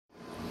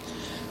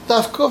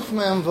Daf Kuf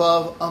Mem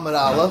Vav Amar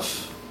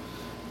Aleph,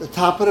 the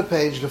top of the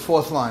page, the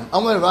fourth line.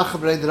 Amar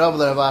Rachabrei D'Rav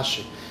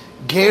L'Ravashi.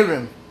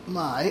 Gerim,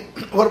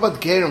 what about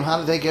Gerim? How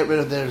did they get rid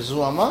of their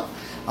Zuama?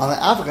 On the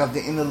Avagav,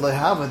 the Inna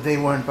Lehava, they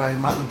weren't by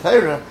Matan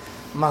Torah.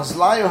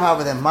 Mazlayu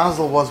Hava, their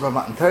Mazel was by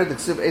Matan Torah. The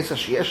Ksiv Esa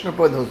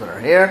Shieshnapoy, those that are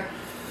here.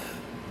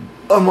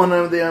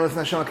 Amonah the Yom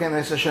Nashama Ken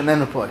Esa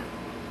Shenenapoy.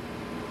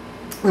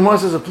 The Gemara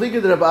says a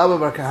pliga the Rabba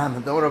Bar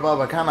Kahana. The Rabba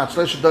Bar Kahana,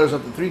 Shlesh daughters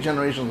of the three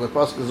generations like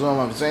Pascha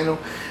Zuam Avseinu,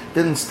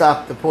 didn't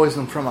stop the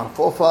poison from our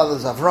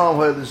forefathers. Avram,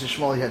 Hoyle, this is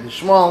Shmuel, he had the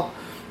Shmuel.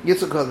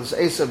 Yitzchak, this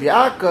is Esav,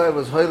 Yaakov, it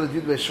was Hoyle,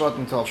 Yudve,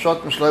 Shvatim, 12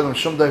 Shvatim, Shloim,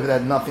 Shumdai, they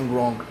had nothing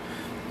wrong.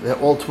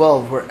 All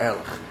 12 were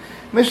Erlich.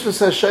 Mishnah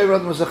says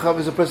Sheirad Muzachav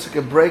is a person who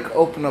can break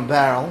open a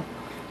barrel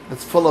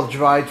that's full of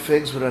dried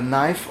figs with a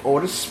knife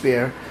or a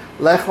spear.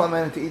 Lech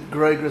lamen to eat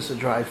groigris, a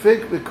dry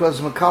fig, because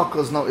Mekalka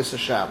is no Issa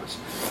Shabbos.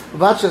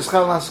 Vachas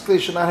Chav Kli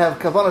should not have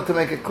kavanah to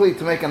make a kli,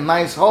 to make a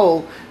nice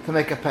hole, to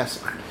make a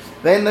pesach.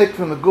 They make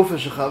from the gufa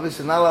shechavis,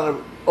 and not allowed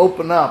to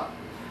open up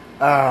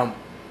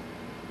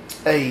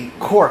a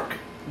cork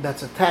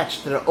that's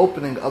attached to the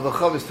opening of a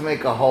chavis to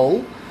make a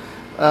hole.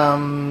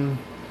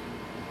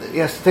 He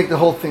has to take the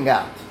whole thing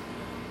out.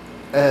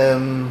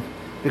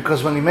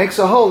 Because when he makes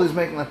a hole, he's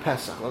making a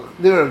pesach.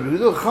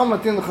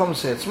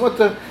 It's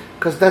mutter,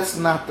 because that's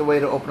not the way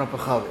to open up a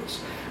chavis.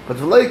 But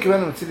the lake you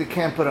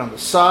can't put it on the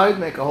side,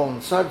 make a hole on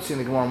the side. We've seen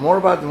the Gemara more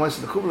about it. The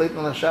the kubalate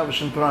on the Shabbos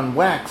shouldn't put on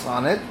wax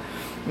on it,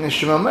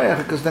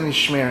 because then he's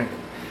smearing it.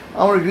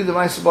 I'll review the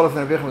Ma'aseh Balaf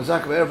and Rabbi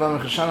Chazak of Erev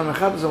Mechashana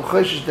Mechatas. I'm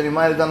choishish that he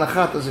might have done a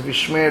chatas if he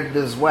smeared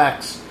this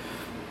wax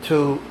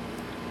to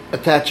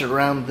attach it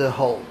around the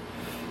hole.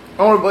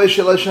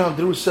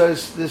 Drew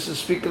says this is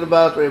speaking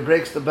about where he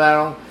breaks the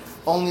barrel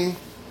only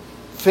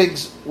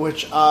figs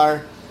which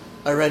are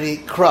already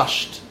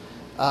crushed.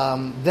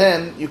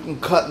 Then you can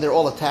cut, they're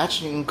all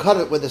attached, and you can cut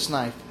it with this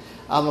knife.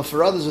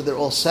 For others, if they're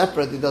all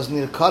separate, he doesn't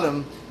need to cut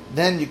them,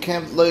 then you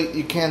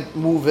can't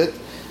move it,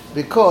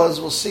 because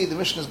we'll see, the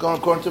Mishnah is going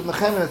according to Ibn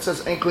and it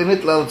says, Ein kli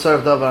nitla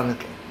l'tzaref davar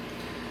nitla.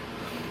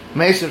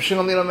 Meis, if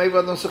Shinal Nila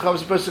Meibad no Sechav,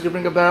 a person could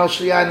bring a barrel,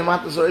 Shliyah, and the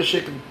Matas or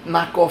Ishik,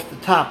 knock off the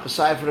top,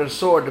 aside for their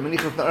sword, the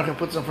Menichah the Archin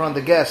puts in front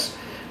of the guests,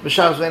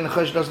 B'Shavs Vein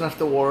Nechosh doesn't have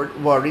to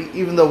worry,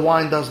 even though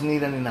wine doesn't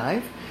need any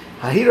knife.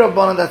 Hahir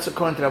Rabbanan, that's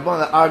according to Rabbanan,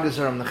 that argues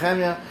are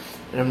Nechemia.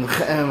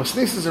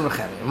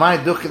 My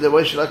dukkha the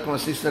way she like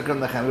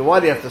Nechemia. Why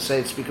do you have to say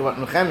it? Speak about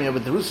Nechemia,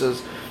 but the Rus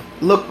says,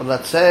 look,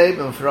 let's say,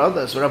 but for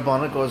others,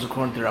 Rabbanan goes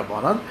according to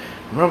Rabbanan.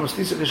 Rabbi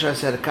Shlisa Geshay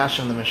said a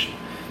kasha in the Mishnah.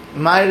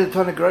 My the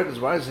tonic groggers,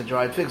 why is it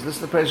dried figs?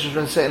 Listen, the person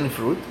doesn't say any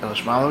fruit. And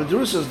the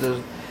Rus says,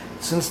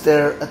 since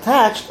they're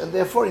attached, and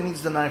therefore he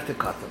needs the knife to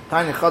cut them.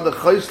 Tiny chada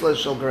choisle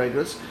shel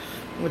groggers,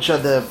 which are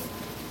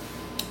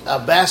a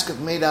basket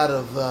made out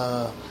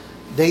of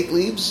date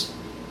leaves,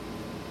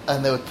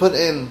 and they would put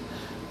in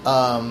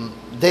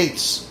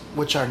dates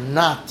which are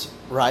not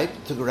ripe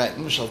to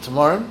ripen, Mishal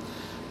Tamarim.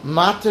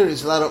 Mater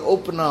is allowed to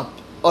open up,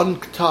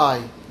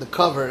 untie the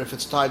cover if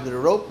it's tied with a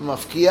rope.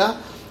 Mafkia,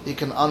 you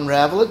can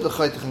unravel it.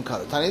 V'chayt can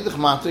cut it. Tanidich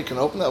mater, you can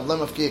open it. Avlem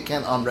mafkia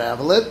can't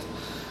unravel it.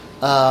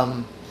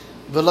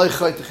 V'loy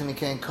chayt you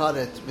can't cut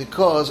it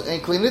because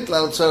ein klinit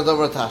l'tzar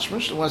davar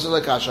tashmish. When it's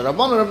like kasha,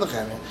 Rabban or Reb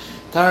Nechemia.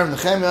 Tarv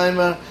Nechemia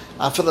Aimer,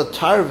 after the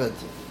tarvet,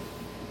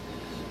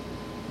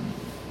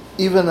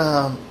 even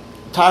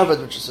tarvet,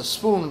 which is a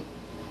spoon,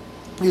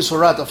 used for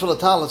rat, a fill of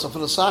talis, a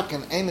fill of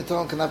sakin, any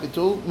tongue cannot be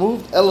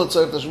moved,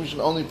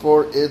 only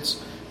for its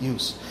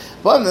use.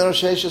 Can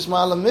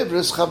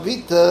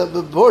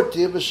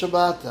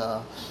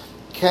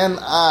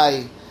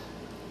I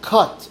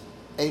cut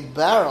a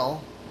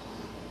barrel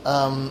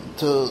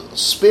to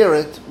spear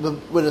it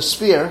with a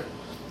spear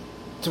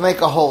to make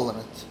a hole in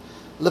it?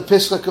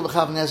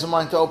 Lepiska has a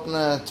mind to open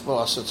it for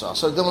us.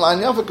 So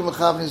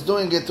the is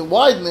doing it to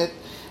widen it,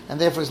 and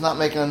therefore he's not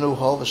making a new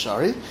hole.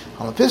 V'shari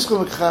on the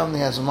Piskel Mekhavim, he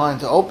has a mind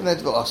to open it.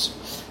 V'os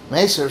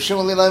Meiser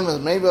Shimon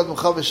Lilaim maybe Ad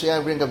Mekhav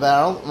Shiyah bring a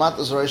barrel.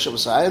 Matas Oreisha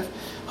B'Sayev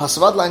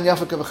Hasavad Lain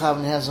Yafik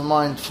Mekhavim, he has a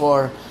mind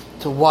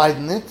to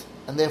widen it,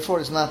 and therefore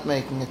he's not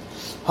making it.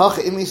 Hach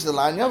Imis the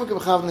Lain Yafik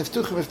Mekhavim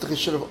Niftuchim Iftach, he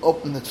should have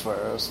opened it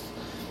first.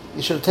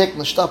 He should have taken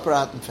the stopper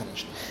out and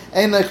finished.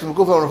 Ein like from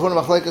Gufa Rahuna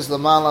Machlekes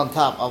Lamal on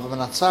top of him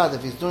outside.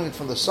 If he's doing it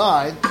from the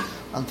side,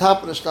 on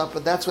top of the stopper,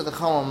 that's where the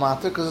Chama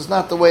Matter, because it's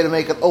not the way to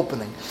make an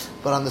opening.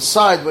 But on the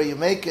side, where you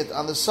make it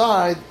on the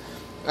side,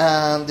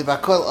 the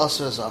Bakol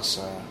Aser is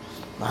Aser.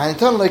 Like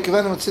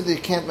you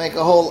can't make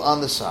a hole on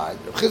the side.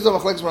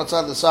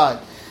 Outside the side.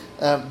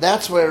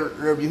 That's where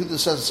Rabbi Yehuda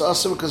says it's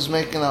Aser because it's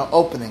making an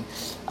opening.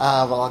 The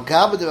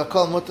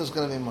Bakol Mutter is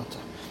going to be Mutter.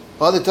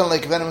 But other time,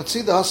 like the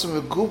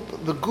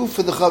goof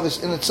for the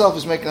Chavis in itself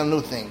is making a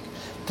new thing.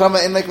 Tama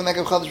in like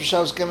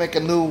Chavis can make a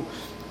new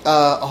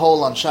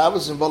hole on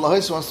Shabbos, and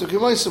Balahoisa wants to do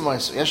Moisa.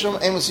 Yesham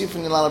Emasif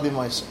and Yilana be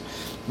Moisa.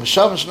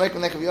 Meshav and Shneik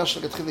and Nekav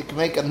Yashal can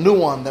make a new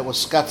one that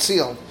was got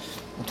sealed.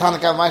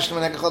 Tanakav Maishlam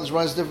and Nekav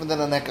Chadash is different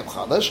than a Nekav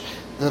Chadash.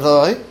 The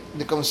Roy,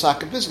 the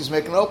Kumasak and Piska, is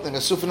making an opening. A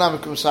Sufanam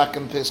Kumasak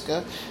and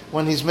Piska,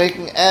 when he's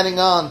adding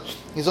on,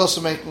 he's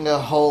also making a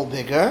hole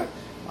bigger.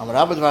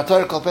 Rabbi Dvar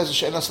Torah Kol Pesach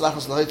she'en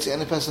haslachas lahotzi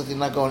any Pesach you're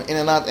not going in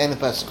and out any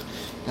Pesach.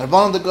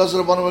 Rabbanon the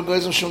gozer Rabbanon were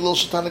goyzim shem lul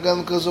shatan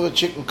again because of a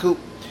chicken coop.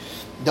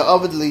 The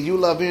Ovid li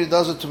Yula Avir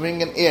does it to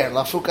bring an air.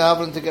 Lafuka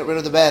having to get rid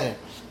of the bad air.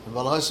 The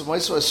Balahos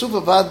Moiso is super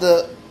bad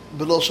the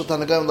below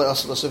shatan again like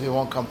also if he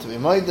won't come to be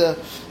Moida,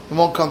 he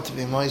won't come to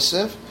be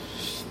Moisev.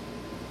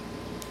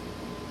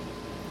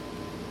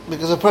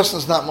 Because a person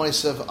is not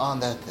Moisev on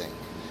that thing.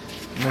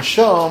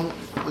 Meshom,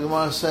 the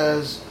Gemara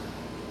says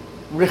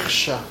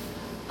Riksha.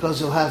 Because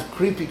you'll have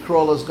creepy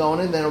crawlers going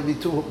in, then it'll be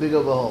too big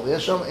of a hole.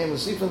 Yesham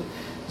Emusifin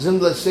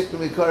Zimla Sikh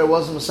Mikar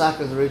wasn't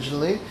massacred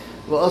originally.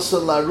 But also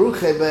La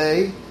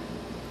Ruchebe,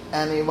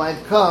 and he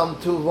might come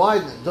to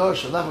widen it.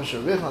 Dorsha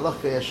Lachasha Rich,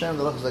 Lachka Yashem,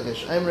 the Lachas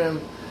Lakesh Emrim,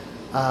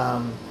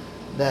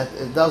 that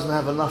it doesn't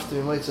have enough to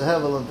be made to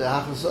Hevel and the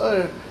Hachas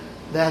Ur,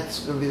 that's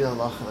going to be the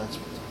halacha.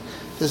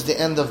 This is the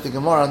end of the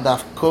Gemara on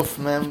Daf Kuf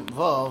Mem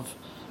Vav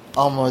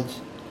Amud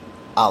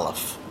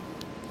Aleph.